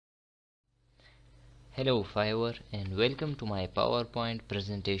Hello Fiverr and welcome to my PowerPoint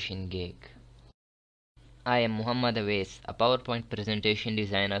presentation gig. I am Muhammad Awais, a PowerPoint presentation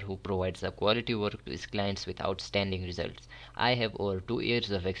designer who provides a quality work to his clients with outstanding results. I have over 2 years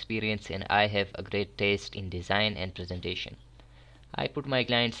of experience and I have a great taste in design and presentation. I put my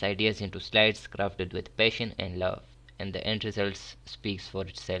clients' ideas into slides crafted with passion and love, and the end result speaks for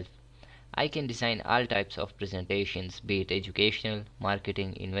itself. I can design all types of presentations, be it educational,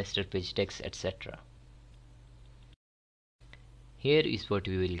 marketing, investor pitch decks, etc. Here is what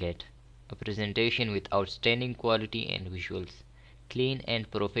we will get: a presentation with outstanding quality and visuals, clean and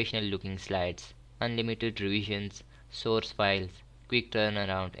professional looking slides, unlimited revisions, source files, quick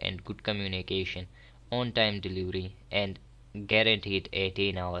turnaround and good communication, on-time delivery, and guaranteed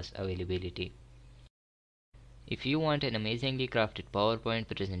 18 hours availability. If you want an amazingly crafted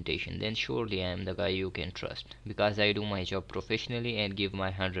PowerPoint presentation, then surely I am the guy you can trust, because I do my job professionally and give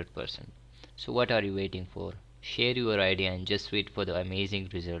my 100%. So what are you waiting for? Share your idea and just wait for the amazing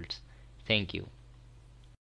results. Thank you.